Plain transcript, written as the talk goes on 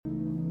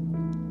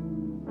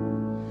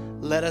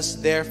Let us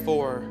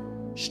therefore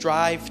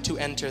strive to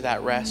enter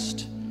that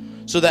rest,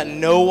 so that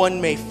no one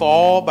may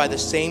fall by the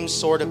same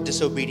sort of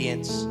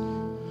disobedience.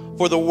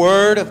 For the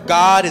word of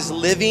God is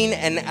living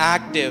and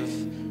active,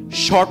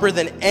 sharper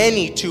than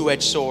any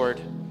two-edged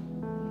sword,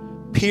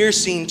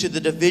 piercing to the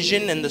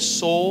division in the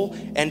soul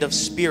and of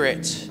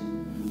spirit,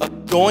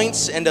 of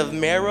joints and of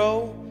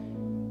marrow,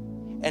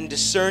 and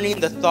discerning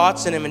the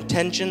thoughts and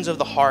intentions of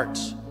the heart.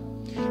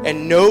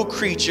 And no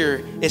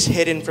creature is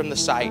hidden from the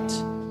sight,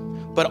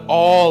 but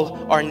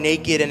all are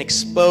naked and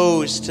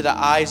exposed to the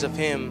eyes of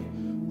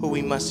him who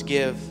we must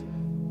give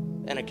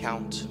an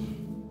account.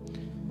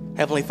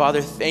 Heavenly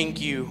Father, thank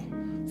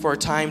you for a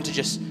time to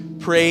just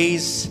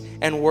praise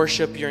and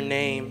worship your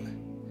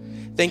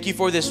name. Thank you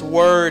for this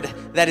word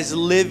that is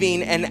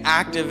living and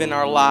active in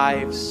our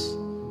lives.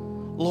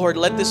 Lord,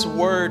 let this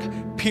word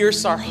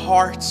pierce our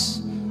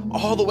hearts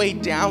all the way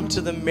down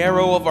to the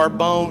marrow of our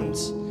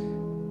bones.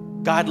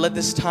 God, let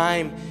this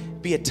time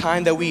be a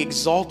time that we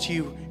exalt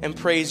you and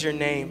praise your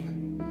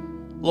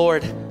name.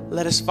 Lord,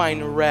 let us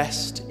find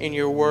rest in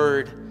your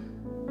word.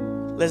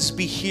 Let us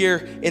be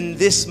here in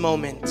this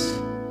moment.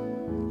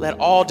 Let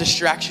all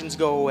distractions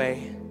go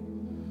away.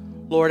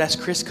 Lord, as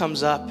Chris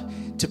comes up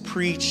to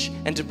preach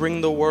and to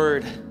bring the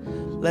word,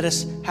 let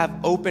us have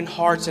open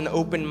hearts and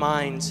open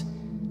minds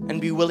and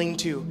be willing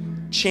to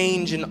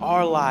change in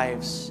our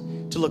lives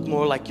to look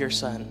more like your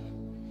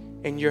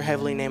Son. In your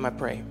heavenly name I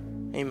pray.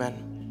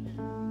 Amen.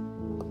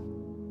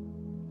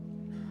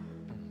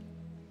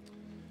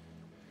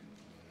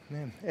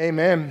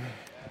 Amen.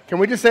 Can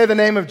we just say the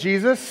name of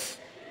Jesus?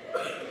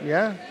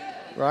 Yeah,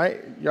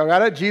 right? Y'all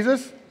got it?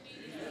 Jesus?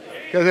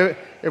 Because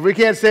if we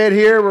can't say it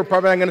here, we're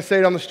probably not going to say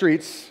it on the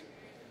streets,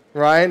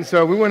 right? And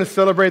so we want to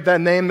celebrate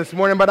that name this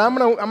morning. But I'm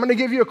going to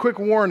give you a quick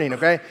warning,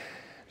 okay?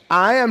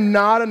 I am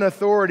not an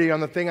authority on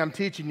the thing I'm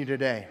teaching you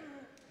today,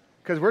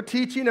 because we're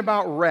teaching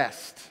about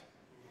rest,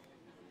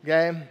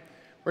 okay?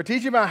 We're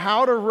teaching about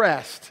how to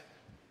rest.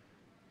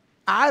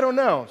 I don't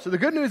know. So the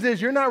good news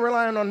is you're not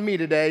relying on me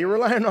today. You're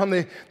relying on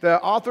the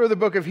author of the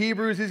book of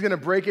Hebrews. He's going to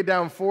break it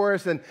down for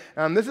us. And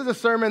this is a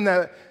sermon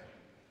that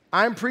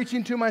I'm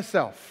preaching to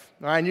myself.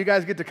 All right, and you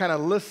guys get to kind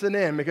of listen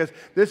in, because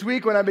this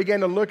week when I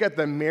began to look at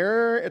the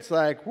mirror, it's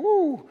like,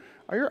 whoo,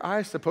 are your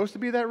eyes supposed to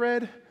be that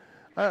red?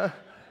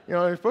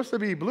 They're supposed to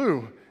be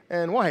blue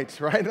and white,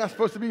 right? Not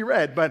supposed to be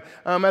red. But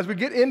as we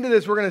get into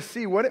this, we're going to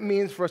see what it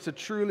means for us to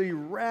truly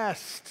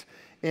rest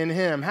in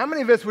him. How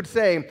many of us would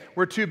say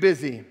we're too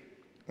busy?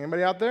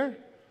 Anybody out there?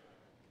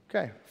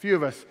 Okay, a few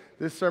of us.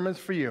 This sermon's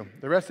for you.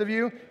 The rest of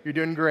you, you're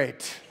doing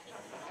great.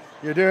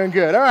 You're doing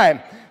good. All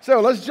right, so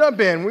let's jump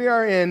in. We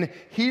are in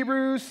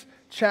Hebrews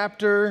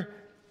chapter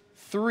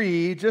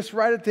 3, just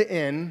right at the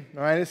end.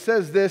 All right, it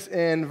says this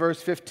in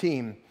verse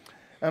 15.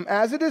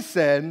 As it is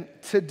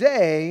said,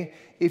 today,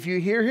 if you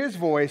hear his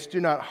voice, do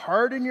not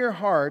harden your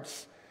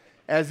hearts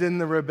as in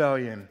the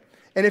rebellion.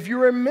 And if you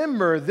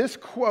remember, this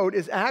quote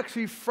is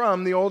actually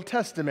from the Old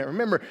Testament.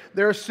 Remember,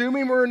 they're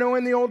assuming we're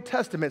knowing the Old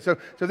Testament. So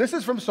this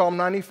is from Psalm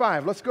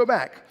 95. Let's go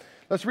back.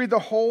 Let's read the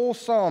whole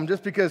psalm,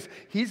 just because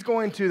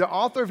the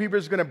author of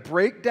Hebrews is going to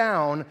break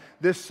down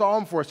this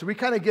psalm for us. So we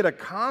kind of get a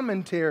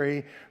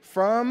commentary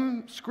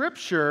from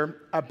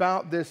Scripture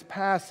about this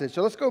passage.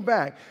 So let's go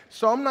back.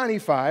 Psalm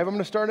 95, I'm going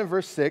to start in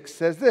verse 6,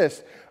 says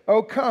this,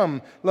 "O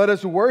come, let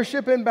us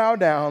worship and bow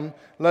down.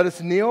 Let us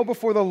kneel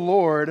before the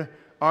Lord,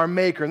 our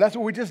Maker." And that's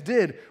what we just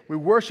did. We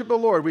worship the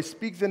Lord. We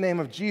speak the name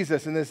of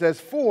Jesus. And it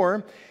says,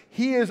 "For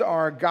he is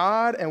our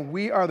God, and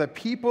we are the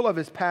people of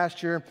his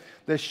pasture,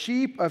 the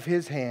sheep of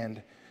his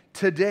hand.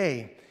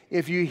 Today,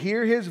 if you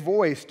hear his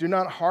voice, do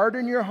not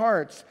harden your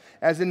hearts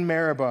as in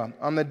Meribah,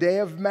 on the day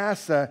of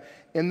Massah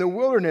in the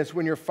wilderness,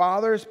 when your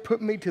fathers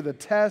put me to the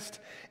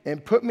test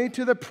and put me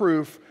to the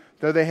proof,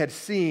 though they had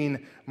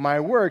seen my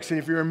works." And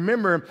if you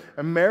remember,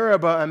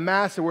 Meribah and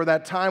Massah were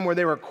that time where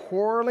they were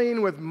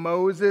quarreling with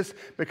Moses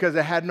because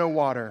they had no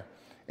water.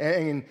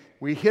 And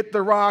we hit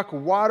the rock,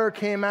 water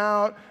came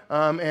out,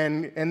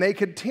 and they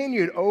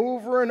continued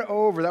over and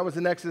over. That was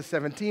in Exodus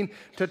 17,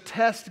 to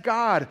test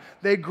God.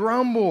 They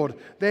grumbled,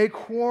 they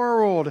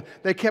quarreled,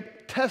 they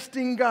kept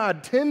testing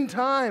God. 10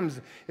 times,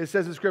 it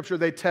says in Scripture,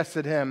 they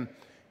tested him,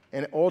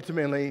 and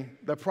ultimately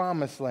the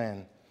promised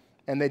land.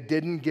 And they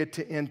didn't get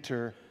to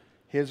enter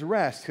his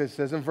rest. Because it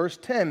says in verse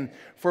 10,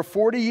 "For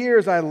 40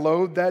 years I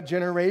loathed that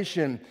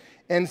generation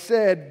and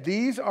said,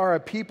 these are a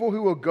people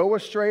who will go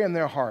astray in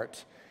their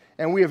heart,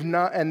 and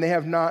they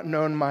have not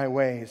known my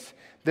ways.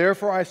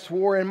 Therefore I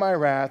swore in my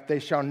wrath, they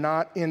shall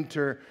not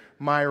enter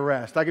my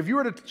rest." Like if you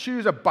were to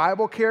choose a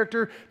Bible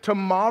character to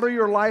model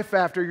your life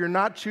after, you're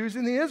not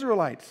choosing the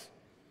Israelites.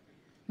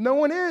 No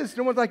one is.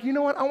 No one's like, you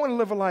know what? I want to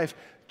live a life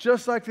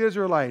just like the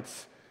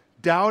Israelites.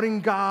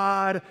 Doubting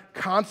God,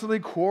 constantly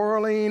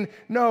quarreling.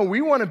 No, we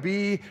want to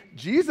be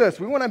Jesus.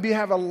 We want to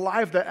have a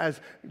life that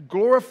is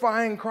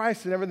glorifying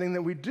Christ in everything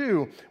that we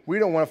do. We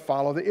don't want to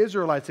follow the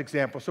Israelites'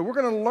 example. So we're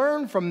going to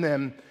learn from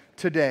them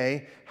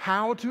today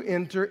how to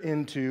enter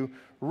into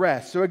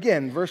rest. So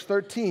again, verse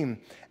 13,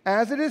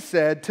 "As it is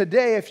said,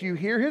 today if you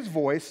hear his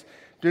voice,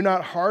 Do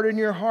not harden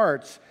your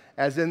hearts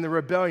as in the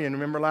rebellion.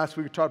 Remember last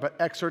week we talked about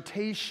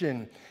exhortation.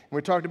 And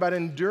we talked about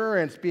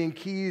endurance being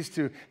keys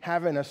to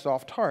having a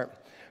soft heart.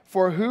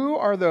 For who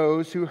are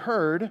those who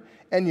heard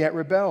and yet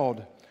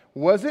rebelled?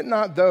 Was it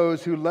not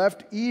those who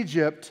left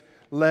Egypt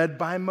led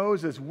by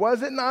Moses?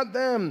 Was it not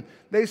them?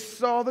 They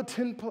saw the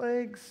 10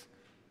 plagues.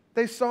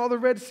 They saw the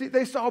Red Sea.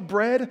 They saw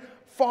bread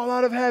fall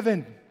out of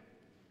heaven.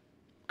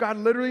 God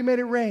literally made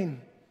it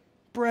rain,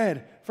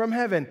 bread from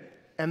heaven,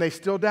 and they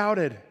still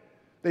doubted.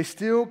 They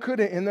still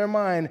couldn't, in their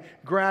mind,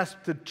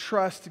 grasp to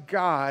trust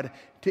God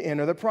to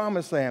enter the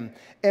promised land.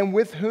 And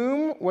with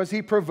whom was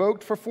he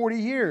provoked for 40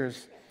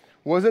 years?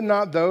 Was it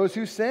not those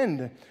who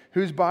sinned,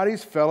 whose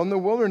bodies fell in the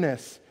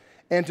wilderness?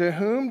 And to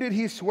whom did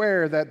he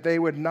swear that they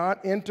would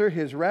not enter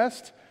his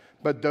rest,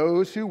 but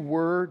those who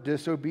were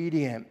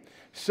disobedient?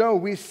 So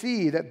we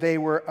see that they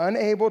were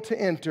unable to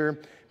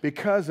enter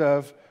because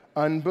of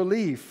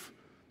unbelief.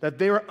 That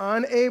they were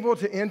unable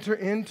to enter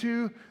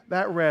into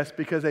that rest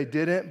because they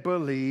didn't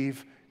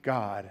believe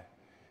God.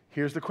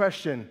 Here's the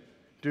question.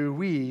 Do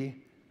we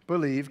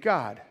believe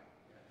God?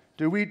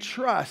 Do we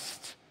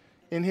trust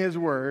in his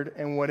word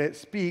and what it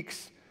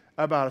speaks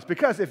about us?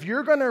 Because if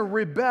you're going to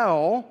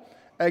rebel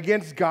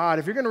against God,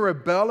 if you're going to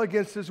rebel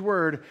against his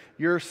word,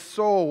 your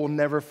soul will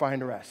never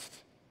find rest.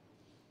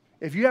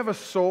 If you have a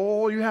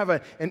soul, you have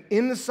an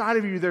inside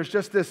of you, there's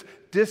just this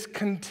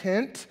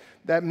discontent,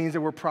 that means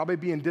that we're probably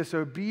being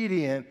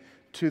disobedient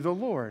to the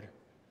Lord.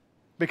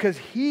 Because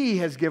he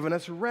has given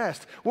us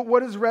rest.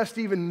 What does rest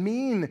even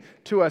mean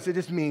to us? It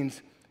just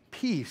means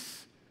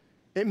peace.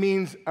 It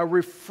means a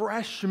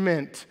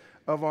refreshment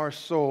of our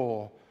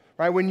soul.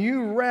 Right? When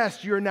you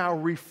rest, you're now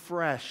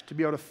refreshed to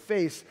be able to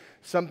face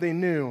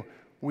something new.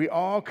 We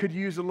all could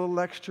use a little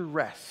extra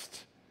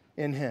rest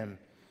in him.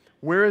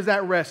 Where is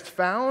that rest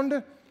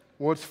found?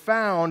 Well, it's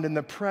found in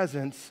the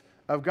presence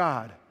of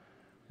God.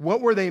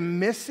 What were they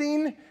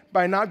missing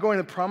by not going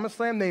to the promised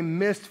land? They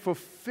missed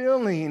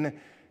fulfilling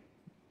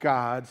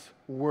God's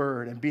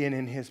word and being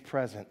in his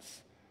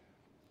presence.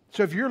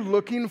 So if you're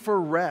looking for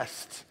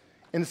rest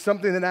in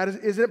something that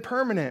isn't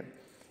permanent,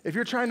 if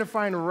you're trying to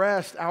find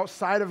rest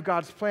outside of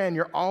God's plan,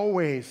 you're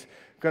always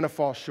going to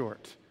fall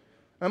short.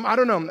 I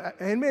don't know.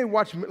 Anybody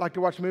like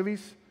to watch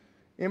movies?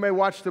 Anybody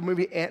watched the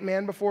movie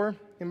Ant-Man before?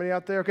 Anybody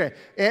out there? Okay.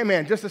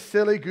 Ant-Man, just a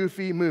silly,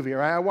 goofy movie,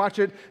 right? I watched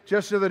it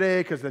just the other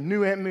day because the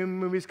new Ant-Man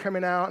movie's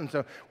coming out, and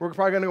so we're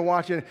probably going to go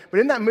watch it. But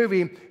in that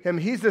movie,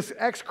 he's this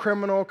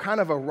ex-criminal,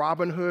 kind of a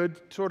Robin Hood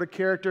sort of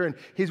character, and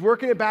he's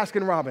working at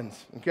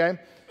Baskin-Robbins, okay?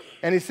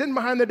 And he's sitting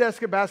behind the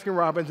desk at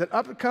Baskin-Robbins, and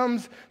up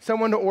comes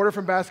someone to order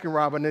from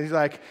Baskin-Robbins, and he's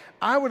like,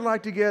 I would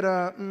like to get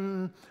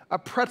a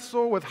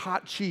pretzel with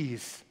hot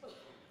cheese.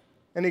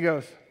 And he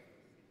goes,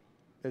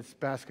 it's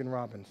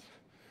Baskin-Robbins.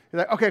 He's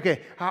like,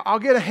 okay, I'll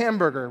get a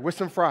hamburger with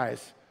some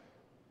fries.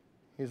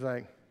 He's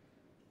like,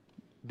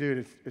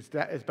 dude, it's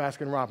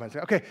Baskin-Robbins.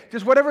 Okay,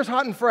 just whatever's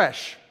hot and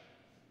fresh.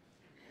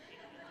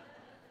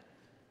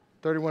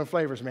 31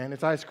 flavors, man.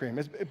 It's ice cream.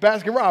 It's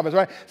Baskin-Robbins,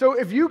 right? So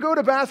if you go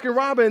to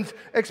Baskin-Robbins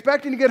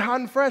expecting to get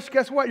hot and fresh,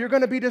 guess what? You're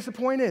going to be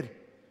disappointed.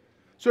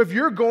 So if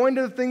you're going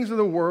to the things of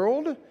the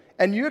world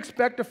and you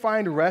expect to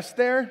find rest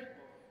there,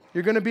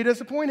 you're going to be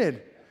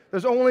disappointed.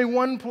 There's only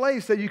one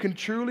place that you can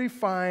truly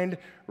find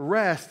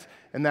rest,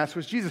 and that's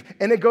with Jesus.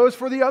 And it goes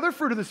for the other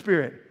fruit of the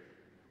Spirit.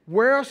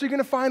 Where else are you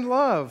going to find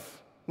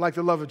love like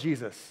the love of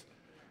Jesus?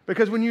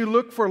 Because when you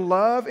look for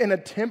love in a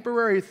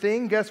temporary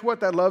thing, guess what?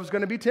 That love's going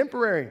to be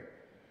temporary.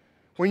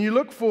 When you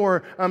look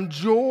for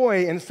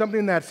joy in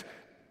something that's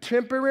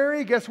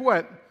temporary, guess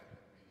what?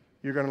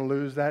 You're going to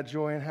lose that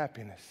joy and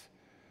happiness.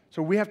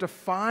 So we have to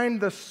find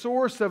the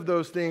source of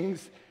those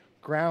things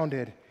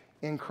grounded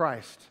in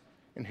Christ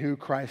and who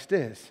Christ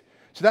is.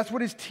 So that's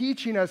what he's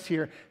teaching us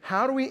here.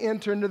 How do we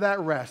enter into that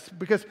rest?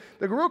 Because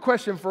the real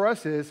question for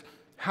us is,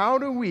 how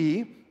do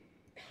we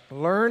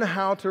learn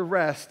how to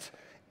rest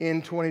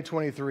in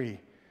 2023?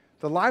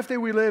 The life that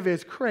we live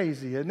is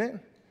crazy, isn't it?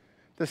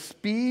 The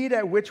speed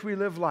at which we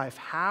live life.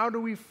 How do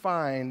we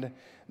find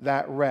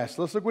that rest?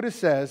 Let's look what it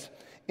says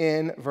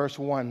in verse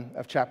 1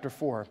 of chapter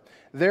 4.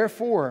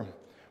 Therefore,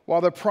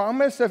 while the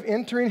promise of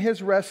entering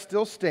his rest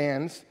still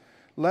stands,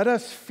 let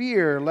us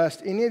fear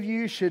lest any of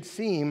you should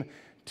seem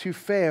to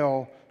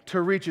fail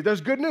to reach it. There's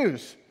good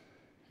news.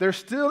 There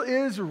still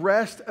is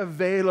rest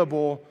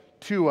available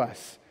to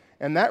us,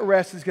 and that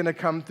rest is going to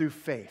come through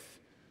faith.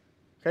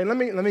 Okay, let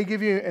me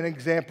give you an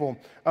example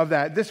of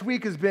that. This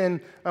week has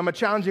been a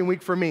challenging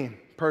week for me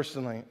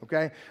personally,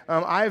 okay?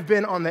 I've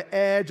been on the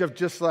edge of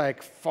just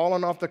like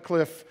falling off the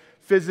cliff,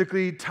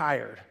 physically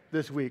tired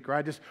this week,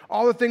 right? Just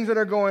all the things that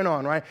are going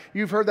on, right?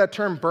 You've heard that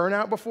term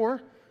burnout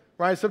before,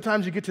 right?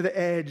 Sometimes you get to the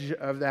edge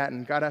of that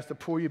and God has to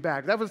pull you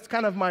back. That was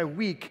kind of my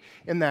week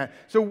in that.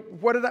 So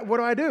what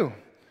do I do?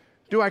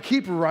 Do I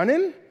keep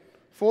running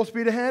full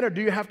speed ahead, or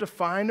do you have to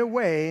find a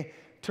way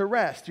to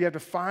rest? You have to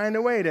find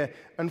a way to,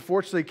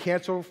 unfortunately,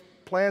 cancel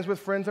plans with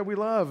friends that we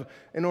love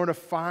in order to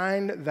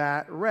find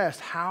that rest.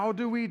 How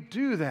do we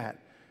do that?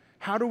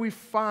 How do we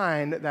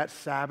find that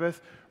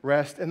Sabbath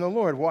rest in the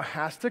Lord? Well, it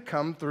has to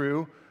come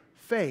through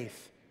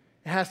faith.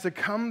 It has to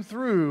come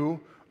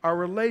through our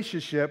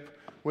relationship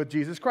with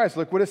Jesus Christ.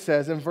 Look what it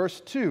says in verse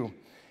 2.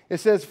 It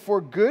says, "For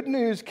good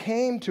news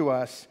came to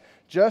us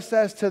just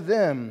as to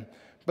them,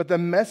 but the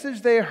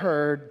message they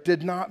heard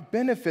did not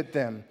benefit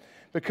them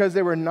because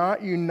they were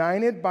not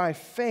united by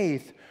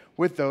faith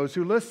with those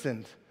who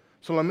listened."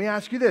 So let me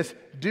ask you this.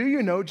 Do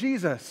you know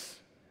Jesus?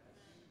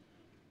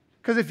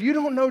 Because if you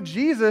don't know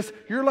Jesus,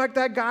 you're like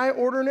that guy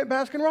ordering at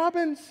Baskin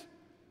Robbins.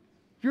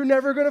 You're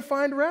never going to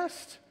find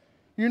rest.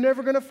 You're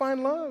never going to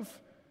find love.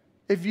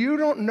 If you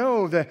don't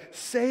know the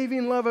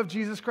saving love of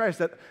Jesus Christ,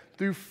 that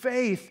through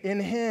faith in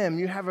him,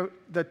 you have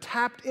the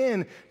tapped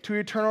in to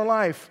eternal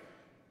life,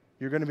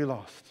 you're going to be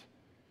lost.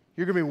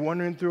 You're going to be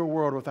wandering through a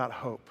world without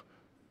hope.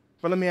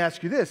 But let me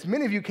ask you this.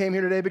 Many of you came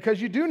here today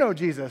because you do know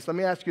Jesus. Let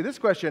me ask you this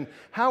question.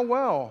 How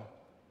well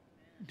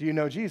do you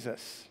know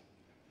Jesus?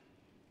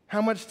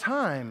 How much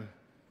time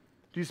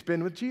do you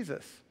spend with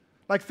Jesus?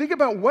 Like, think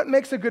about what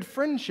makes a good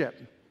friendship.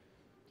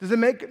 Does it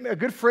make a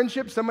good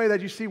friendship somebody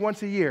that you see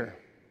once a year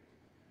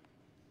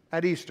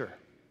at Easter?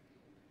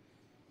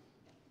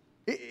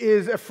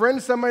 Is a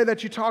friend somebody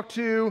that you talk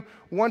to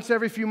once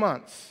every few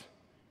months?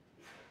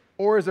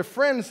 Or is a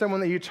friend someone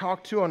that you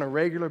talk to on a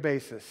regular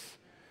basis?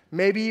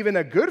 Maybe even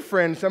a good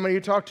friend, somebody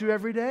you talk to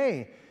every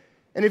day.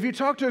 And if you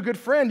talk to a good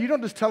friend, you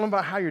don't just tell them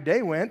about how your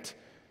day went.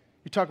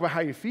 You talk about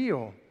how you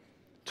feel.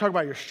 You talk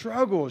about your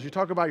struggles. You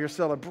talk about your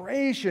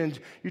celebrations.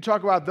 You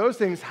talk about those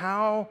things.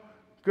 How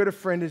good a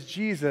friend is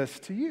Jesus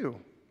to you?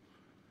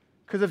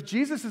 Because if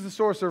Jesus is the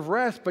source of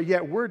rest, but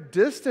yet we're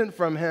distant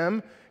from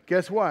him,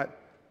 guess what?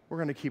 We're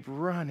going to keep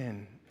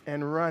running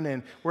and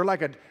running. We're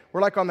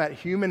like on that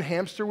human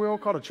hamster wheel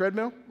called a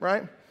treadmill,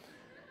 right?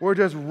 We're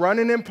just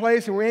running in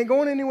place and we ain't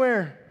going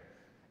anywhere.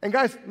 And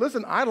guys,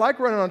 listen, I like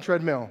running on a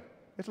treadmill.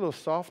 It's a little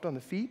soft on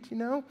the feet, you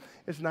know.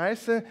 It's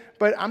nice,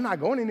 but I'm not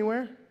going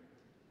anywhere.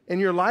 In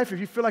your life, if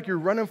you feel like you're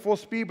running full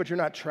speed but you're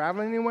not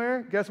traveling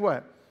anywhere, guess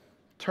what?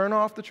 Turn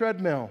off the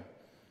treadmill.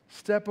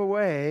 Step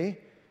away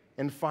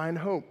and find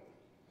hope.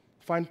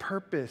 Find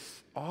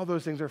purpose. All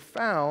those things are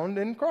found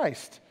in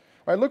Christ.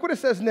 All right, look what it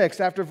says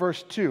next after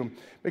verse 2,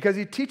 because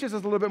he teaches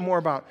us a little bit more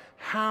about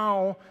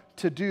how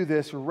to do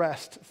this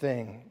rest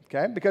thing,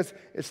 okay? Because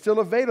it's still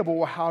available.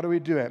 Well, how do we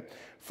do it?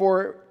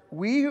 "For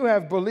we who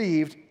have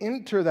believed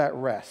enter that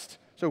rest."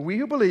 So we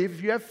who believe,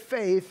 if you have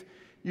faith,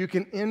 you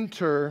can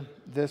enter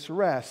this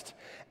rest.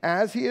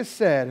 "As he has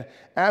said,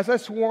 as I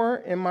swore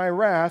in my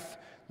wrath,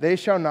 they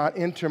shall not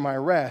enter my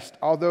rest,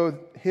 although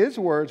his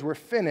words were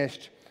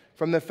finished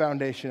from the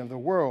foundation of the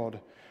world.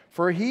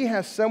 For he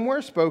has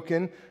somewhere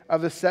spoken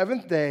of the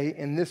seventh day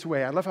in this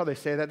way." I love how they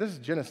say that. This is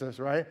Genesis,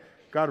 right?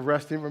 God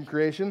resting from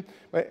creation.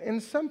 But in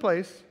some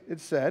place it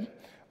said,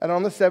 "And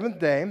on the seventh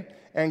day,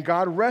 and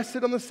God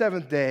rested on the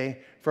seventh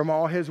day from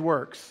all his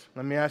works."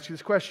 Let me ask you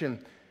this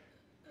question.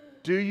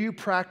 Do you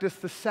practice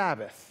the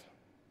Sabbath?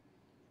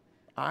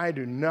 I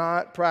do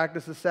not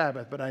practice the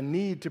Sabbath, but I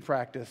need to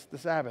practice the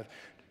Sabbath.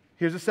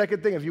 Here's the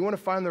second thing. If you want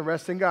to find the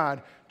rest in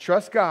God,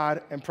 trust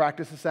God and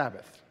practice the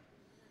Sabbath.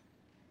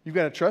 You've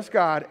got to trust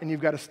God and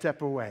you've got to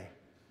step away.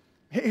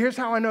 Here's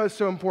how I know it's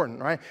so important,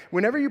 right?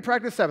 Whenever you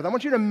practice Sabbath, I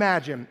want you to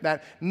imagine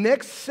that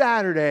next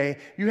Saturday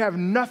you have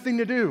nothing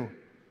to do.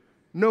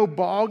 No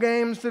ball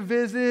games to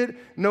visit,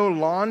 no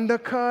lawn to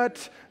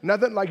cut,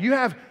 nothing. Like, you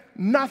have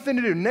nothing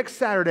to do. Next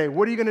Saturday,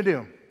 what are you going to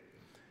do?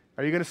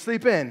 Are you going to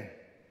sleep in?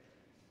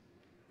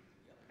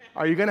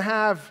 Are you going to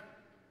have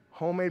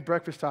homemade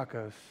breakfast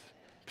tacos?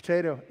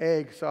 Potato,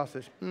 egg,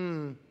 sausage,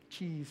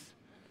 cheese,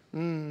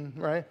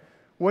 right?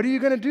 What are you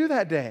going to do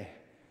that day?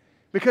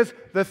 Because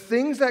the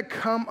things that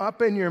come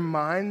up in your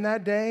mind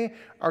that day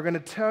are going to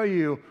tell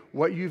you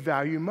what you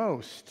value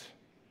most,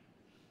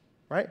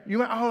 right? You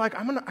might, I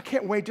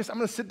can't wait. I'm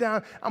going to sit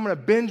down. I'm going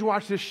to binge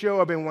watch this show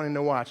I've been wanting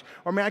to watch.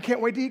 Or, man, I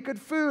can't wait to eat good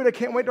food. I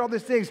can't wait to all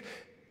these things.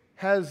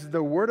 Has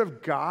the Word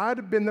of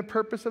God been the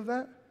purpose of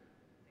that?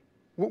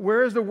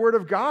 Where is the Word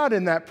of God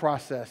in that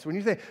process? When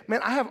you say, man,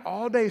 I have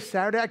all day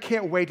Saturday, I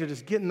can't wait to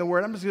just get in the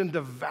Word. I'm just going to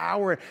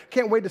devour it.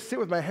 Can't wait to sit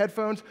with my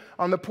headphones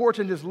on the porch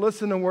and just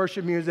listen to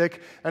worship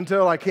music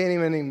until I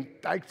can't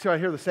until I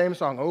hear the same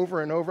song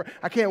over and over.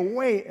 I can't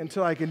wait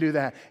until I can do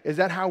that. Is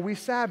that how we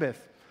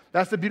Sabbath?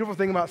 That's the beautiful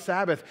thing about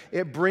Sabbath.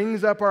 It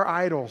brings up our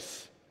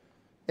idols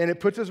and it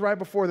puts us right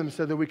before them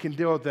so that we can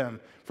deal with them.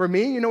 For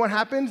me, you know what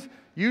happens?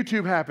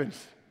 YouTube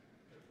happens,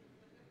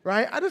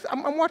 right?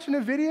 I'm watching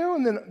a video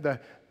and then the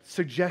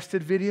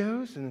suggested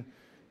videos, and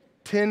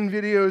 10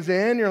 videos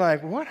in, you're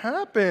like, what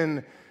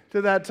happened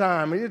to that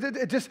time?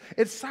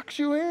 It sucks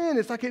you in.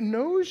 It's like it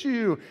knows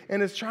you,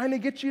 and it's trying to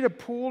get you to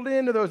pull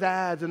into those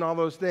ads and all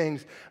those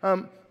things.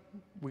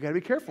 We got to be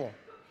careful.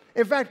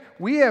 In fact,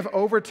 we have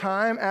over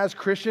time as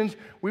Christians,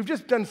 we've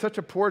just done such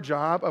a poor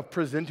job of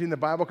presenting the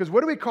Bible, because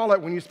what do we call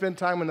it when you spend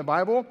time in the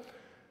Bible?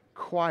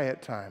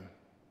 Quiet time.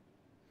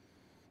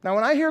 Now,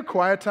 when I hear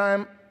quiet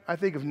time, I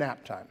think of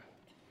nap time.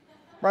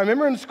 Right,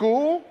 remember in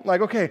school? Like,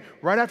 okay,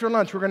 right after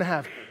lunch, we're going to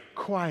have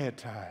quiet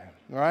time,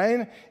 right?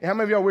 And how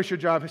many of y'all wish your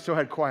job still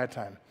had quiet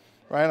time?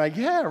 Right? Like,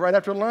 yeah, right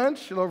after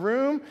lunch, a little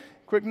room,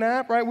 quick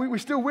nap, right? We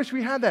still wish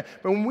we had that.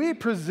 But when we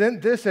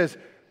present this as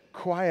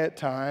quiet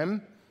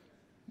time,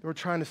 we're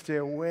trying to stay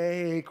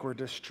awake, we're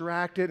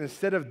distracted,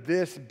 instead of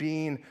this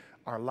being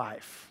our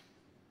life.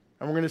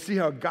 And we're going to see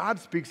how God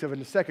speaks of it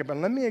in a second. But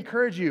let me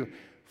encourage you,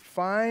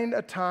 find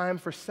a time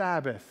for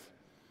Sabbath.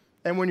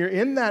 And when you're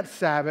in that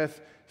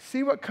Sabbath,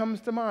 see what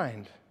comes to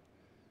mind.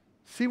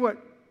 See what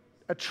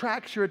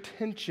attracts your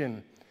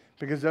attention.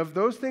 Because if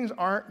those things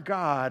aren't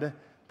God,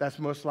 that's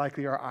most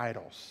likely our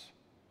idols.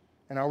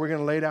 And are we going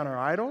to lay down our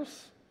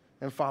idols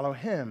and follow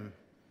Him?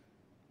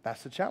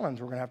 That's the challenge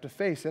we're going to have to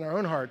face in our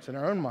own hearts, in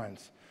our own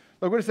minds.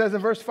 Look what it says in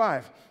verse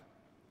 5.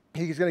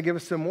 He's going to give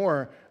us some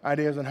more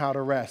ideas on how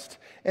to rest.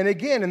 And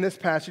again, in this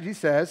passage, he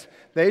says,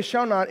 "They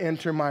shall not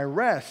enter my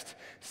rest.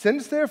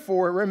 Since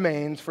therefore it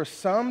remains for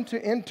some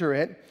to enter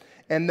it,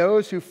 and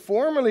those who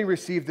formerly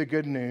received the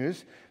good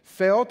news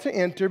failed to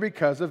enter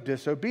because of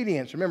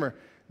disobedience." Remember,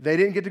 they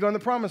didn't get to go in the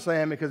promised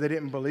land because they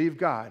didn't believe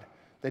God.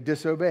 They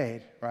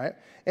disobeyed, right?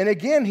 And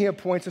again, he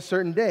appoints a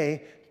certain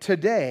day,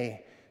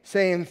 today,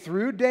 saying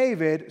through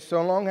David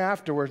so long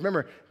afterwards.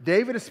 Remember,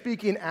 David is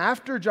speaking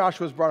after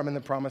Joshua's brought him in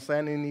the promised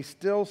land, and he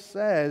still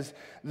says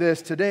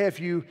this, "Today, if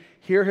you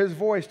hear his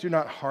voice, do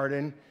not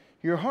harden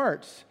your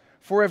hearts.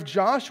 For if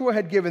Joshua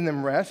had given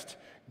them rest,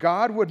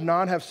 God would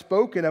not have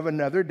spoken of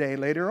another day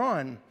later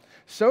on.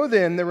 So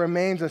then, there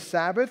remains a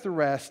Sabbath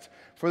rest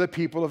for the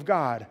people of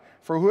God.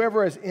 For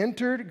whoever has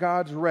entered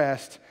God's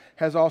rest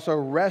has also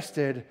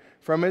rested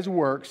from his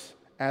works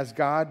as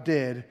God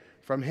did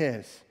from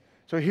his."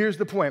 So here's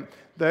the point.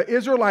 The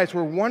Israelites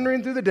were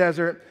wandering through the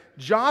desert.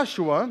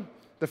 Joshua,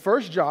 the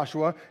first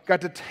Joshua,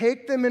 got to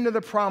take them into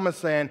the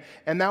promised land,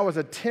 and that was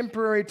a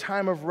temporary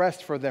time of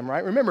rest for them,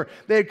 right? Remember,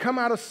 they had come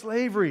out of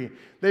slavery.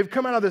 They've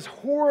come out of this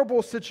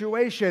horrible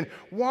situation,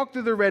 walked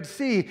through the Red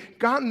Sea,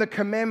 gotten the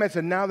commandments,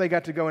 and now they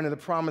got to go into the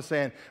promised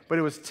land. But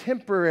it was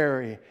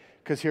temporary,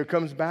 because here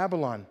comes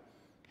Babylon.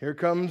 Here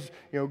comes,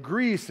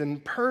 Greece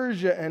and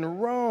Persia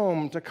and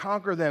Rome to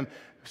conquer them.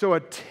 So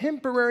a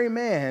temporary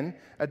man,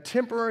 a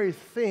temporary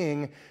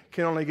thing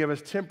can only give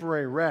us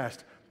temporary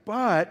rest.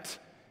 But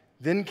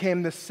then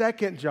came the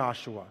second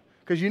Joshua.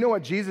 Because you know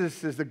what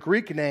Jesus is the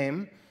Greek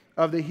name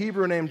of the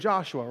Hebrew name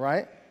Joshua,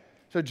 right?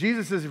 So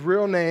Jesus'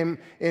 real name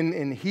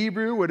in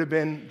Hebrew would have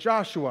been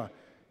Joshua.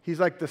 He's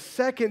like the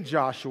second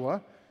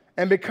Joshua.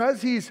 And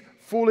because he's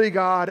fully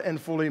God and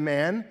fully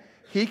man,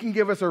 he can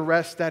give us a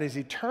rest that is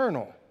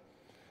eternal.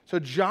 So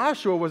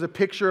Joshua was a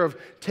picture of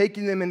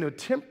taking them into a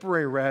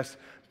temporary rest,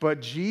 but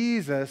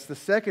Jesus, the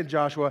second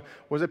Joshua,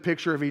 was a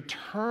picture of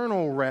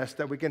eternal rest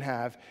that we can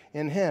have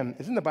in him.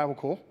 Isn't the Bible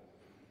cool?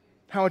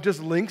 How it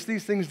just links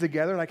these things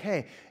together. Like,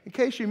 hey, in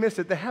case you missed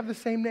it, they have the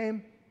same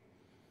name.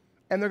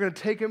 And they're going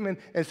to take him in.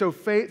 And so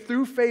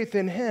through faith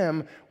in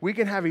him, we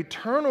can have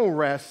eternal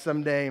rest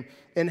someday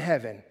in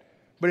heaven.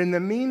 But in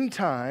the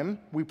meantime,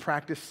 we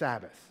practice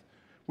Sabbath.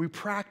 We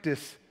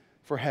practice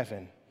for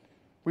heaven.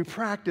 We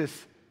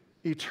practice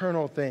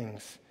eternal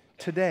things.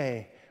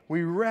 Today,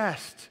 we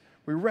rest.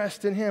 We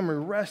rest in him. We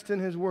rest in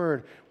his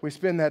word. We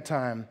spend that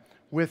time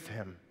with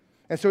him.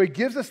 And so he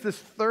gives us this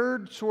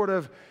third sort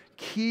of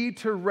key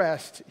to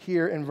rest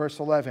here in verse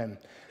 11.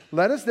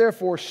 "Let us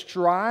therefore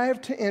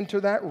strive to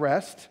enter that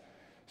rest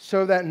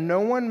so that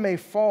no one may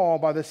fall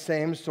by the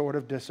same sort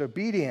of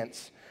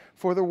disobedience.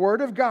 For the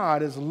word of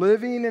God is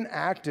living and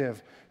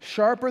active,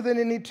 sharper than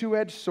any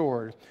two-edged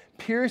sword,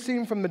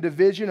 piercing from the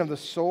division of the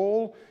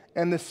soul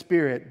and the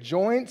spirit,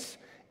 joints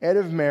and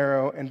of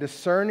marrow, and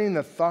discerning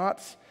the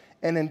thoughts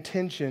and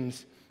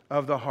intentions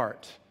of the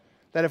heart."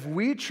 That if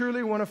we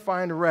truly want to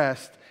find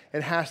rest,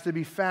 it has to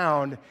be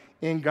found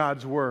in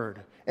God's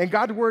word. And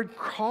God's word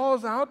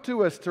calls out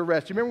to us to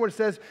rest. You remember what it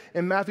says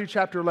in Matthew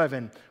chapter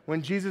 11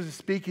 when Jesus is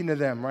speaking to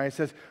them, right? It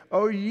says,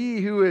 "O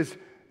ye who is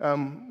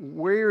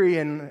weary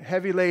and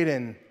heavy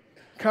laden,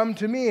 come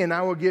to me and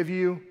I will give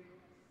you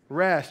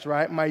rest,"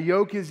 right? "My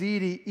yoke is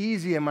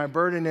easy and my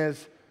burden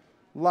is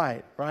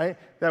light," right?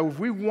 That if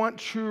we want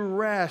true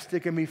rest,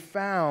 it can be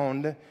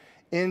found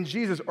in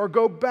Jesus. Or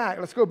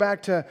let's go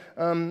back to,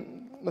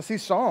 let's see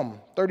Psalm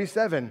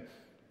 37,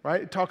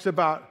 right? It talks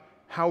about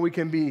how we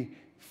can be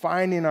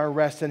finding our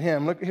rest in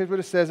him. Look, here's what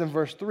it says in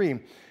verse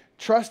 3.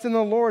 "Trust in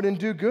the Lord and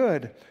do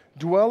good.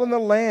 Dwell in the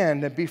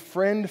land and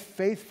befriend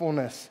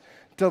faithfulness.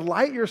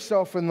 Delight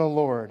yourself in the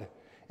Lord,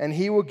 and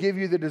he will give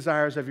you the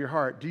desires of your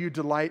heart." Do you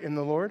delight in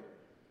the Lord?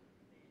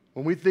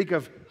 When we think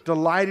of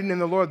delighting in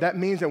the Lord, that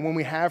means that when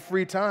we have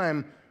free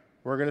time,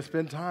 we're going to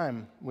spend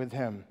time with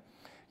him.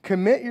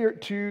 Commit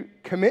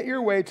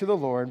your way to the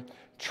Lord.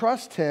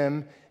 Trust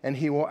him, and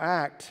he will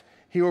act.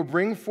 He will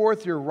bring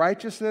forth your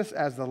righteousness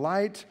as the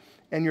light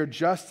and your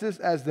justice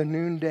as the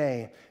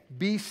noonday.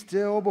 Be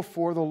still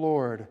before the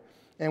Lord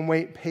and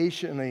wait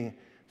patiently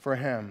for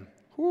him.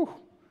 Whew.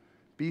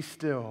 Be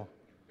still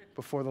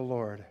before the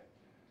Lord.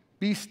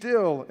 Be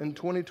still in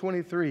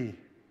 2023.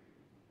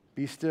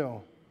 Be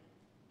still.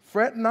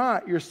 Fret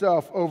not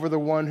yourself over the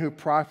one who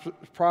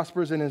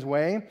prospers in his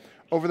way,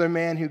 over the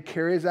man who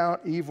carries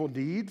out evil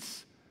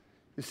deeds.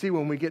 You see,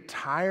 when we get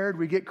tired,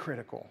 we get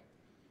critical.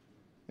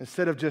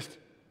 Instead of just,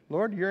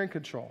 "Lord, you're in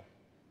control.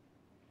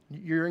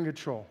 You're in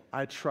control.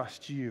 I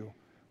trust you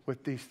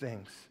with these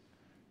things."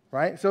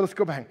 right? So let's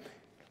go back.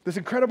 This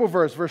incredible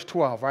verse, verse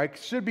 12, right,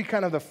 should be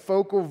kind of the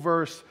focal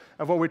verse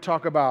of what we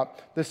talk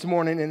about this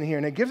morning in here.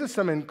 And it gives us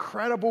some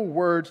incredible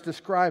words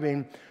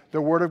describing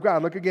the Word of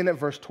God. Look again at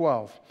verse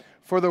 12.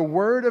 For the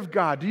Word of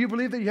God. Do you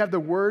believe that you have the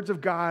words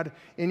of God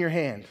in your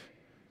hand?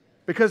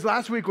 Because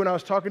last week when I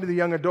was talking to the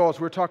young adults,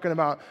 we were talking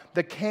about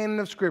the canon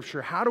of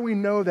Scripture. How do we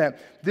know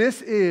that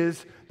this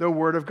is the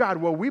Word of God?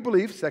 Well, we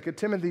believe, 2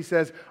 Timothy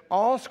says,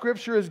 all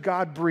Scripture is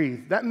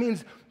God-breathed. That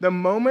means the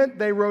moment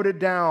they wrote it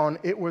down,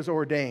 it was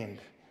ordained.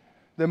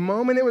 The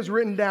moment it was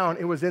written down,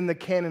 it was in the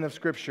canon of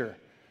Scripture.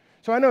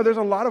 So I know there's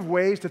a lot of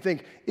ways to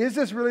think, is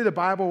this really the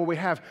Bible where we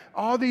have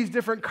all these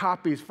different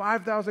copies,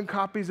 5,000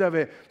 copies of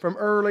it from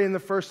early in the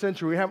first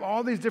century? We have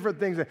all these different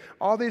things,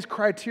 all these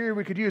criteria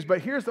we could use. But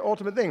here's the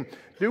ultimate thing.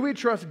 Do we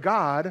trust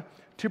God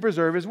to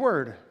preserve His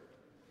Word?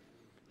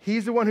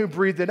 He's the one who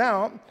breathed it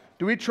out.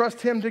 Do we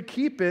trust Him to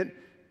keep it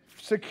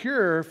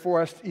secure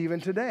for us even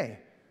today?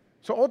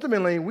 So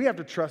ultimately, we have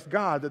to trust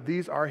God that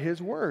these are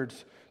His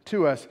words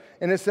to us.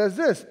 And it says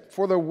this,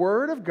 for the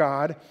Word of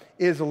God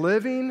is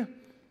living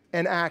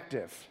and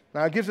active.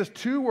 Now, it gives us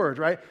two words,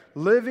 right?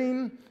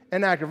 Living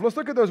and active. Let's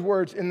look at those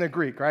words in the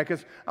Greek, right?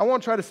 Because I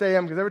won't try to say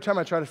them, because every time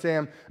I try to say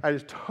them, I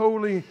just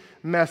totally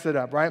mess it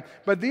up, right?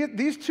 But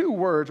these two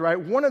words, right?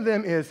 One of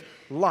them is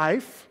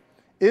life.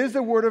 Is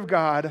the Word of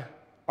God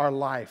our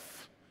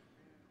life?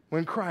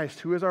 When Christ,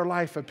 who is our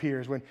life,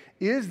 appears,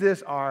 is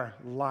this our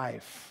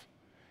life?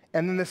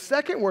 And then the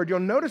second word, you'll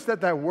notice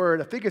that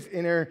word, I think it's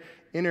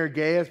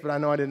energeus, but I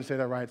know I didn't say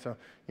that right, so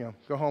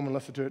go home and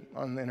listen to it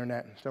on the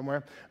internet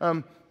somewhere.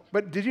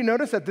 But did you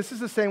notice that this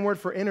is the same word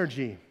for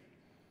energy?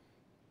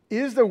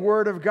 Is the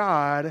Word of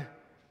God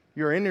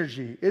your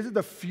energy? Is it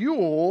the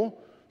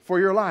fuel for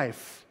your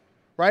life?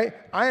 Right?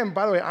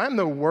 By the way, I'm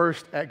the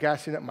worst at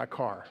gassing up my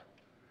car.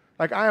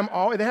 Like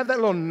they have that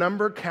little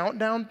number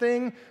countdown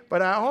thing,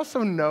 but I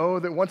also know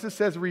that once it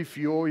says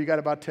refuel, you got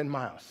about 10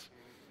 miles,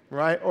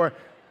 right? Or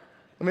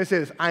let me say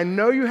this. I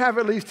know you have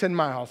at least 10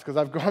 miles because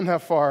I've gone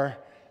that far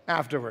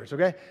afterwards,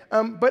 okay?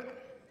 But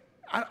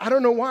I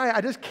don't know why. I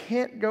just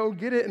can't go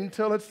get it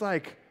until it's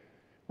like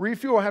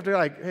refuel. I have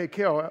to hey,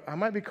 Kale, I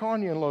might be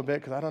calling you in a little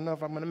bit because I don't know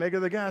if I'm going to make it to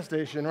the gas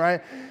station,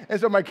 right? And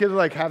so my kids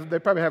are they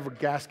probably have a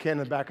gas can in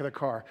the back of the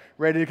car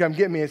ready to come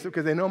get me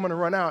because they know I'm going to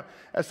run out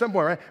at some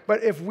point, right?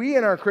 But if we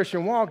in our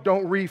Christian walk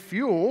don't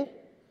refuel,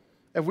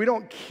 if we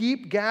don't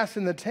keep gas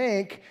in the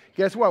tank,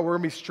 guess what? We're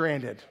going to be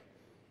stranded.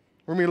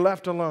 We're going to be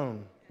left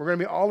alone. We're going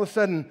to be all of a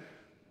sudden,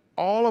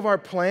 all of our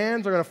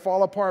plans are going to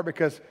fall apart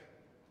because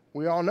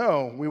we all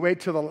know we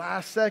wait till the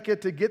last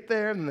second to get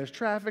there, and there's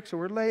traffic, so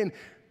we're late, and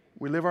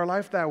we live our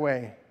life that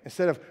way.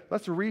 Instead of,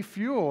 let's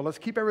refuel, let's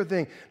keep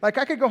everything. Like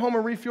I could go home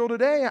and refuel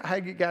today. I had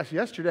to get gas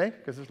yesterday,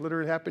 because this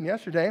literally happened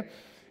yesterday.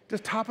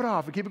 Just top it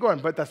off and keep it going,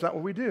 but that's not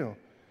what we do.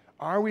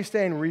 Are we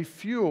staying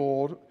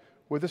refueled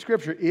with the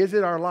Scripture? Is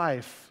it our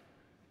life?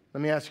 Let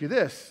me ask you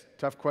this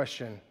tough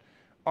question.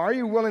 Are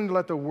you willing to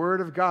let the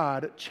Word of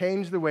God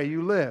change the way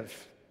you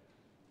live?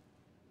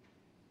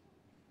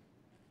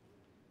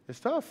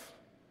 It's tough.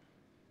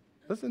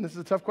 Listen, this is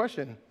a tough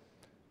question.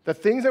 The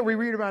things that we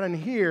read about in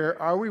here,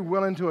 are we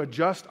willing to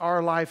adjust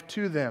our life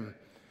to them?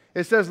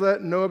 It says,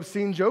 let no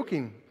obscene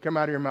joking come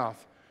out of your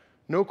mouth,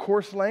 no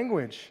coarse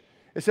language.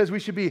 It says we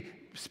should be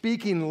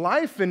speaking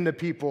life into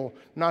people,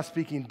 not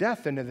speaking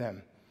death into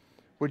them.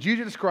 Would you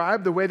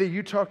describe the way that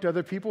you talk to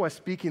other people as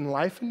speaking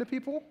life into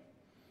people?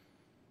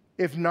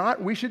 If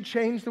not, we should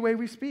change the way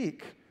we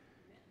speak.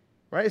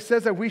 Right? It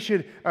says that we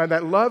should,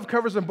 that love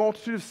covers a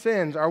multitude of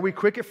sins. Are we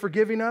quick at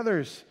forgiving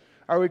others?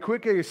 Are we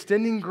quick at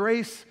extending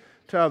grace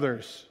to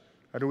others?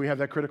 Or do we have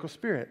that critical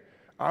spirit?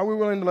 Are we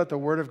willing to let the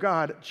Word of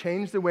God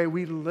change the way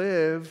we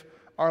live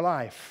our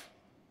life?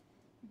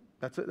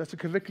 That's a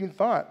convicting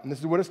thought. And this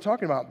is what it's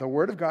talking about. The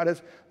Word of God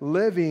is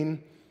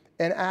living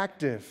and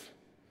active.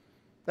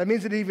 That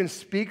means it even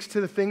speaks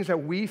to the things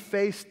that we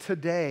face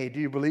today. Do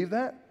you believe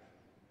that?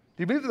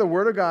 Do you believe that the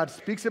Word of God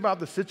speaks about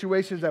the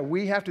situations that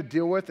we have to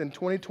deal with in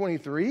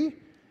 2023?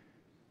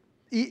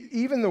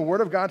 Even the Word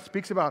of God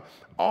speaks about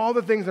all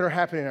the things that are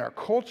happening in our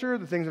culture,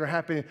 the things that are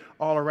happening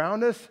all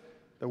around us.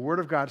 The Word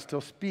of God still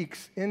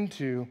speaks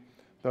into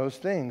those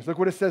things. Look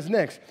what it says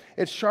next.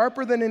 It's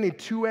sharper than any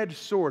two-edged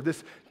sword.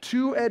 This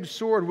two-edged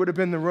sword would have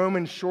been the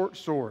Roman short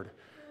sword,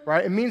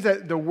 right? It means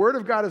that the Word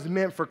of God is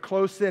meant for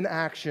close-in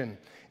action.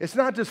 It's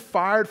not just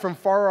fired from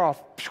far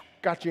off.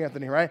 Got you,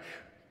 Anthony, right?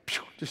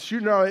 Just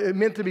shooting out. It's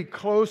meant to be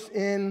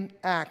close-in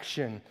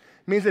action.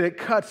 It means that it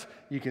cuts.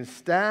 You can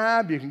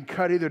stab, you can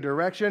cut either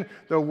direction.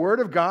 The Word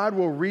of God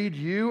will read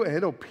you and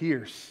it'll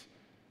pierce.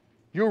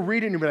 You'll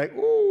read it and you'll be like,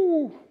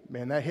 ooh,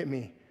 man, that hit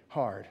me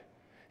hard.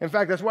 In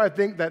fact, that's why I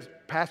think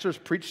that pastors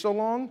preach so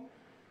long.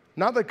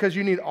 Not because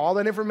you need all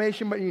that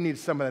information, but you need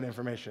some of that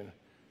information.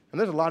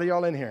 And there's a lot of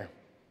y'all in here.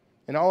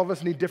 And all of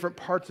us need different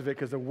parts of it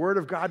because the Word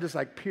of God just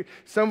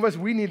some of us,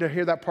 we need to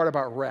hear that part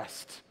about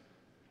rest.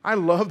 I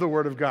love the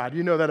Word of God.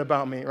 You know that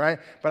about me, right?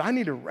 But I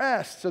need to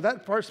rest, so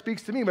that part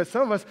speaks to me. But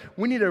some of us,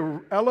 we need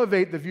to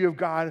elevate the view of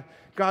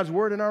God's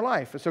Word in our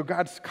life. And so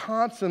God's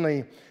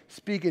constantly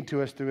speaking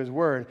to us through His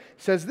Word.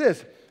 It says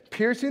this,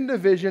 piercing the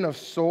vision of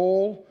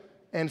soul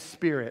and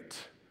spirit,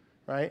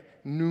 right?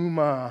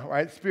 Pneuma,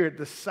 right? Spirit,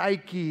 the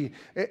psyche,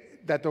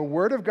 that the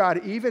Word of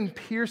God even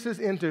pierces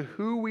into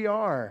who we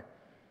are.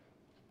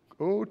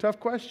 Oh, tough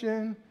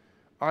question.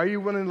 Are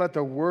you willing to let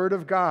the Word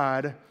of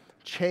God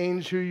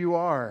change who you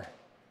are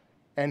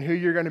and who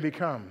you're going to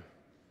become?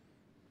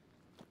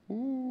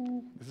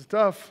 Ooh, this is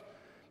tough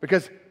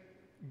because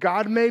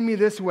God made me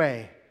this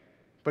way,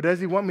 but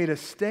does He want me to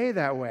stay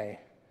that way?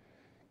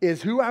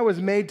 Is who I was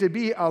made to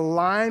be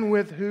aligned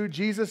with who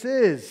Jesus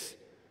is?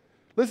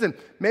 Listen,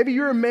 maybe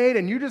you're made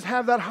and you just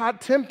have that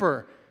hot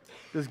temper.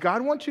 Does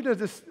God want you to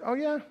just, oh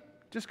yeah,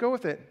 just go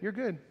with it. You're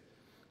good.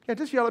 Yeah,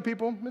 just yell at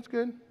people. It's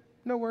good.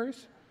 No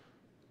worries.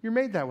 You're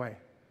made that way.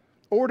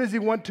 Or does He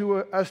want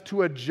us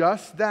to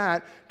adjust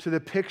that to the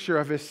picture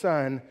of His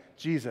Son,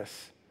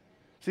 Jesus?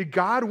 See,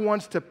 God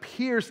wants to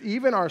pierce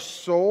even our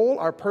soul,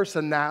 our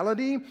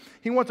personality.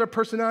 He wants our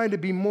personality to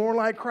be more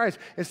like Christ.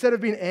 Instead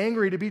of being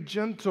angry, to be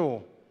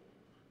gentle.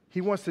 He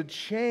wants to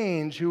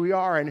change who we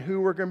are and who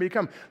we're going to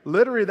become.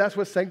 Literally, that's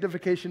what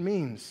sanctification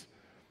means.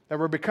 That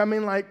we're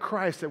becoming like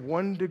Christ at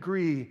 1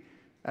 degree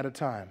at a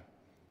time.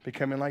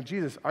 Becoming like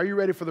Jesus. Are you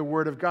ready for the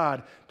Word of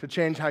God to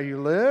change how you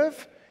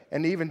live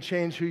and even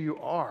change who you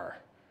are?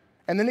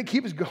 And then it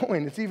keeps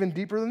going. It's even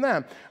deeper than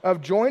that.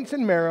 Of joints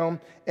and marrow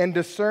and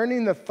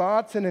discerning the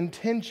thoughts and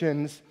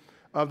intentions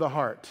of the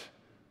heart.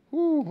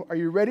 Ooh, are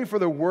you ready for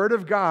the Word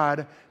of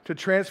God to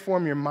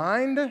transform your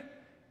mind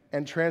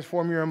and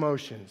transform your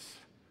emotions?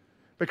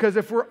 Because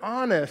if we're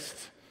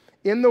honest,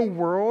 in the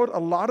world, a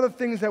lot of the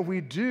things that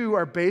we do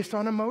are based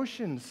on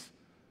emotions.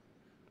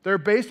 They're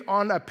based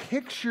on a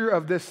picture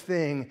of this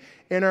thing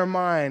in our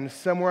minds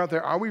somewhere out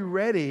there. Are we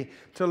ready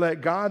to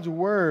let God's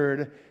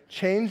Word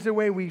change the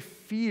way we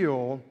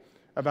feel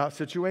about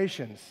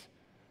situations?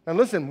 Now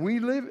listen, we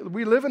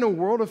live in a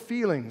world of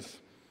feelings,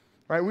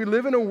 right? We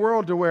live in a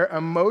world to where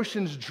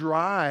emotions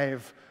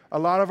drive a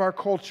lot of our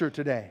culture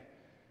today.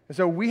 And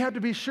so we have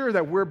to be sure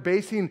that we're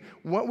basing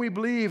what we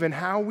believe and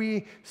how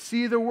we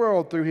see the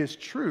world through His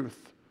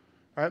truth,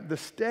 right? The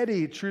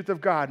steady truth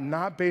of God,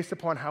 not based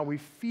upon how we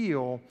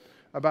feel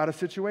about a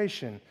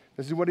situation.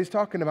 This is what He's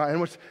talking about. And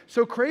what's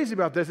so crazy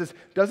about this is,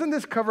 doesn't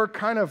this cover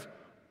kind of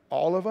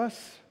all of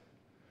us?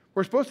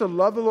 We're supposed to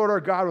love the Lord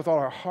our God with all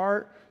our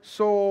heart,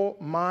 soul,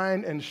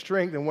 mind, and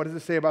strength. And what does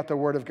it say about the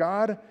Word of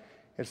God?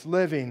 It's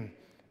living,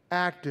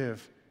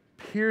 active,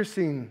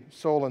 piercing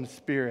soul and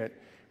spirit,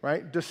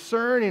 right?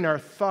 Discerning our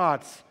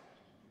thoughts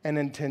and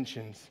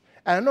intentions.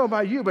 And I don't know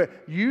about you, but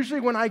usually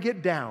when I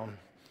get down,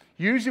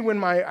 usually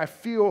when I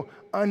feel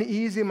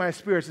uneasy in my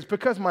spirits, it's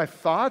because my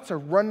thoughts are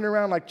running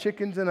around like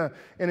chickens in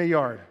a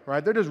yard,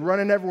 right? They're just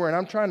running everywhere, and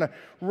I'm trying to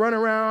run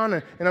around,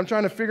 and I'm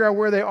trying to figure out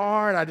where they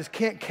are, and I just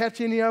can't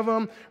catch any of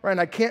them, right? And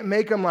I can't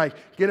make them, like,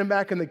 get them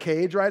back in the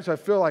cage, right? So I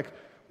feel like,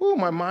 ooh,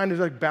 my mind is,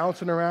 like,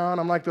 bouncing around.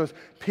 I'm like those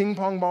ping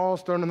pong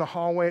balls thrown in the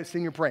hallway at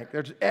Senior Prank.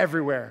 They're just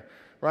everywhere,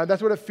 right?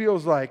 That's what it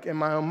feels like in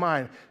my own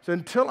mind. So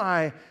until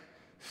I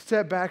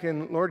step back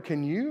and, Lord,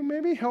 can you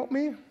maybe help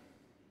me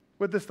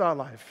with this thought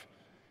life?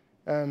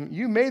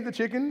 You made the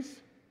chickens.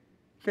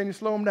 Can you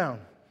slow them down?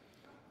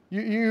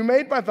 You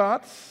made my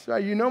thoughts.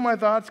 You know my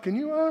thoughts. Can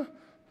you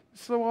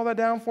slow all that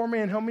down for me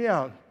and help me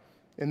out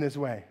in this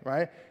way,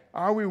 right?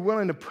 Are we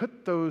willing to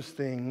put those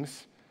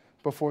things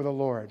before the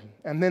Lord?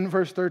 And then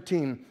verse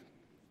 13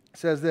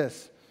 says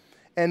this,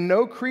 and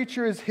no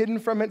creature is hidden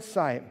from its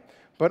sight,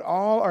 but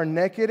all are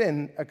naked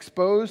and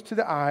exposed to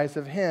the eyes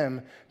of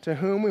Him to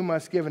whom we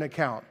must give an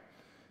account.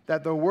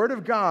 That the Word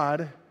of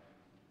God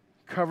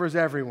covers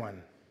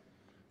everyone.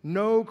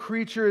 No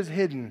creature is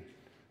hidden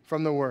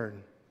from the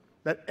Word.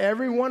 That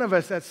every one of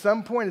us at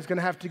some point is going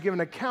to have to give an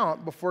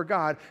account before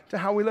God to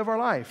how we live our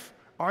life.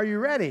 Are you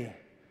ready?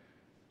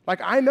 Like,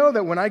 I know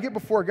that when I get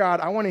before God,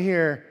 I want to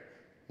hear,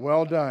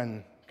 well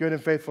done, good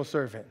and faithful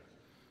servant,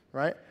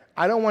 right?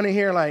 I don't want to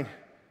hear like,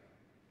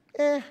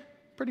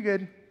 pretty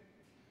good.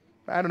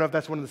 I don't know if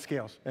that's one of the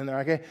scales in there,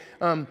 okay?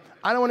 I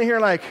don't want to hear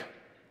like,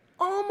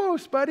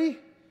 almost, buddy.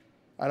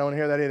 I don't want to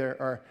hear that either.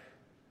 Or,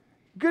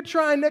 good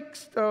try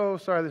next. Oh,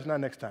 sorry, this is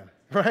not next time,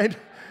 right?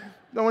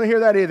 Don't want to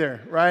hear that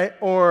either, right?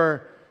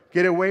 Or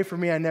get away from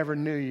me, I never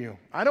knew you.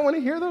 I don't want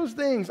to hear those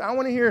things. I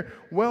want to hear,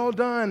 well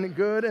done,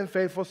 good and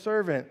faithful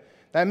servant.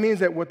 That means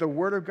that what the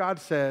Word of God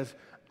says,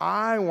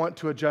 I want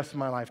to adjust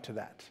my life to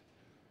that.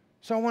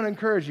 So I want to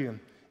encourage you,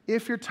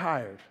 if you're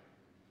tired,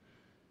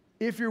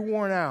 if you're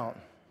worn out,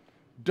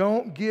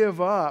 don't give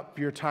up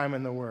your time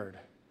in the Word.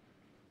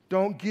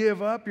 Don't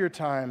give up your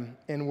time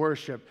in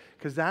worship,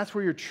 because that's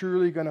where you're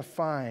truly going to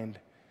find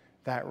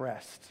that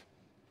rest.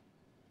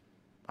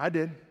 I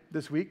did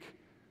this week,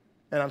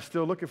 and I'm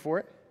still looking for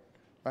it,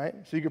 right?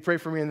 So you can pray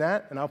for me in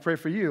that, and I'll pray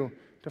for you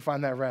to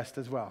find that rest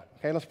as well.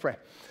 Okay, let's pray.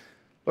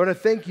 Lord, I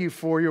thank you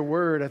for your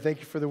word. I thank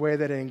you for the way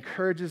that it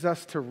encourages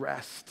us to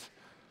rest.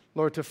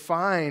 Lord, to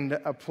find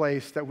a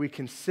place that we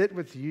can sit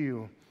with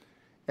you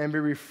and be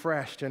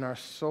refreshed in our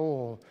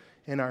soul,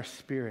 in our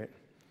spirit.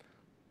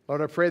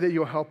 Lord, I pray that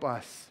you'll help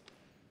us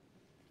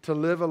to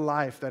live a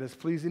life that is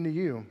pleasing to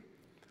you,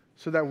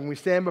 so that when we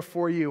stand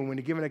before you and when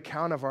you give an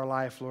account of our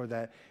life, Lord,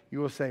 that you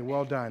will say,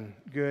 well done,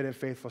 good and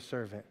faithful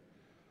servant.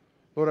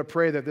 Lord, I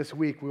pray that this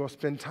week we will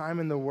spend time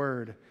in the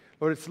Word.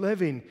 Lord, it's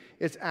living,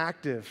 it's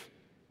active.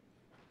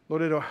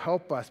 Lord, it'll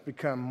help us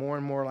become more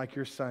and more like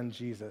your Son,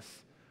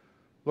 Jesus.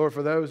 Lord,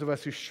 for those of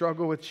us who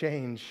struggle with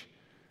change,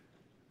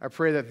 I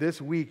pray that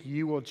this week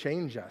you will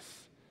change us.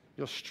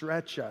 You'll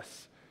stretch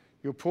us.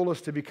 You'll pull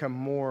us to become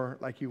more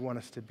like you want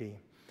us to be.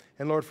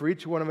 And Lord, for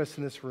each one of us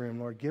in this room,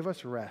 Lord, give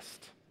us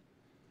rest.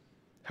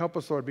 Help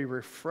us, Lord, be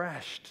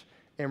refreshed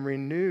and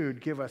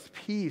renewed. Give us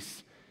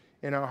peace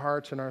in our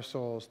hearts and our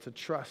souls to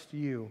trust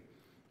you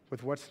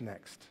with what's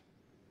next.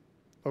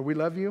 Lord, we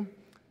love you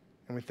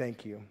and we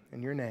thank you.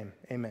 In your name,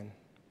 amen.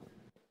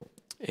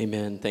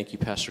 Amen. Thank you,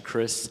 Pastor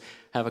Chris.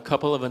 I have a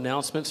couple of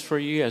announcements for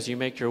you as you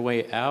make your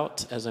way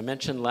out. As I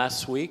mentioned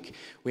last week,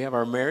 we have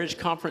our marriage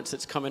conference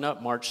that's coming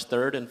up March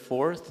 3rd and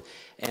 4th.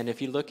 And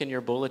if you look in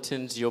your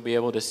bulletins, you'll be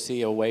able to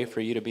see a way for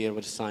you to be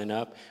able to sign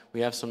up.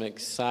 We have some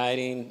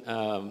exciting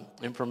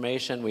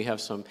information. We have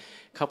some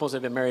couples that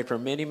have been married for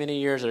many, many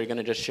years that are going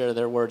to just share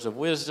their words of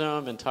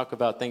wisdom and talk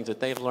about things that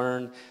they've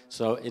learned.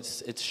 So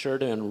it's sure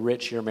to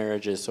enrich your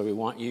marriages. So we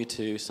want you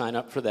to sign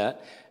up for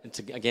that.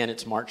 Again,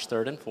 it's March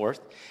 3rd and 4th.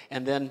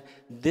 And then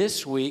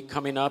this week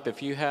coming up,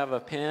 if you have a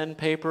pen,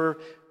 paper,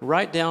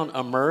 write down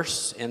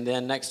immerse, and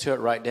then next to it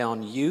write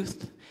down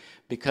youth.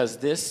 Because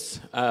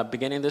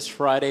beginning this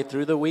Friday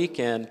through the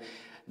weekend,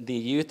 the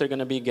youth are going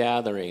to be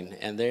gathering,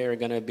 and they are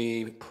going to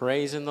be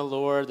praising the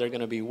Lord. They're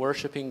going to be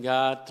worshiping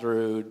God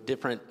through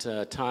different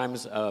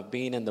times of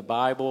being in the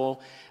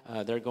Bible.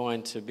 They're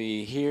going to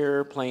be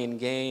here playing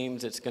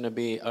games. It's going to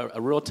be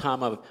a real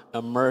time of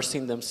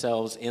immersing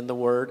themselves in the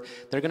Word.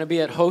 They're going to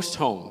be at host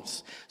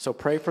homes, so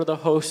pray for the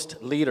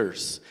host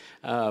leaders.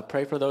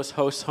 Pray for those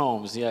host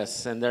homes,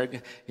 yes.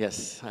 And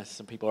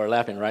some people are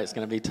laughing, right? It's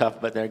going to be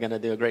tough, but they're going to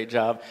do a great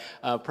job.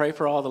 Pray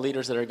for all the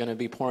leaders that are going to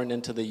be pouring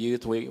into the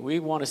youth. We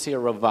want to see a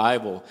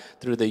revival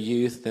through the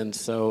youth, and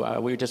so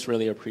we just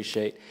really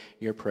appreciate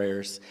your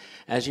prayers.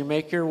 As you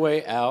make your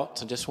way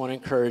out, I just want to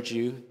encourage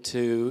you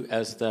to,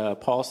 as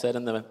Paul said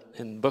in the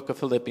book of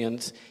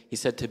Philippians, he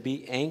said to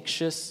be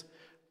anxious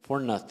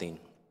for nothing,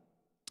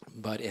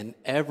 but in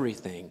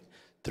everything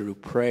through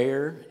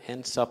prayer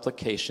and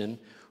supplication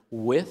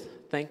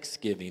with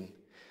thanksgiving,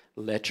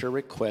 let your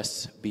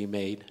requests be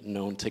made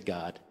known to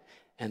God,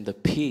 and the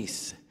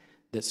peace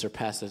that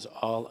surpasses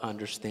all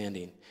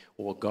understanding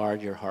will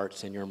guard your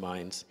hearts and your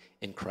minds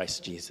in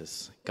Christ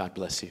Jesus. God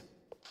bless you.